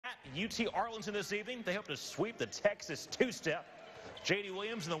UT Arlington this evening. They hope to sweep the Texas two-step. J.D.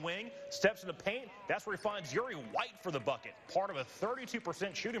 Williams in the wing, steps in the paint. That's where he finds Uri White for the bucket. Part of a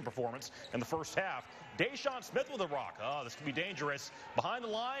 32% shooting performance in the first half. Deshaun Smith with a rock. Oh, this could be dangerous. Behind the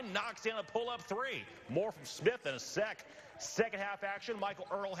line, knocks down a pull-up three. More from Smith in a sec. Second half action, Michael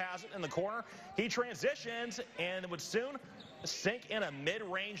Earl has it in the corner. He transitions and would soon sink in a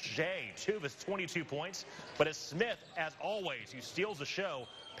mid-range J, 2 of his 22 points. But it's Smith, as always, who steals the show.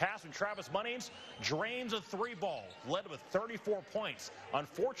 Pass from Travis Munnings, drains a three ball, led with 34 points.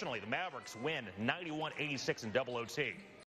 Unfortunately, the Mavericks win 91-86 in double OT.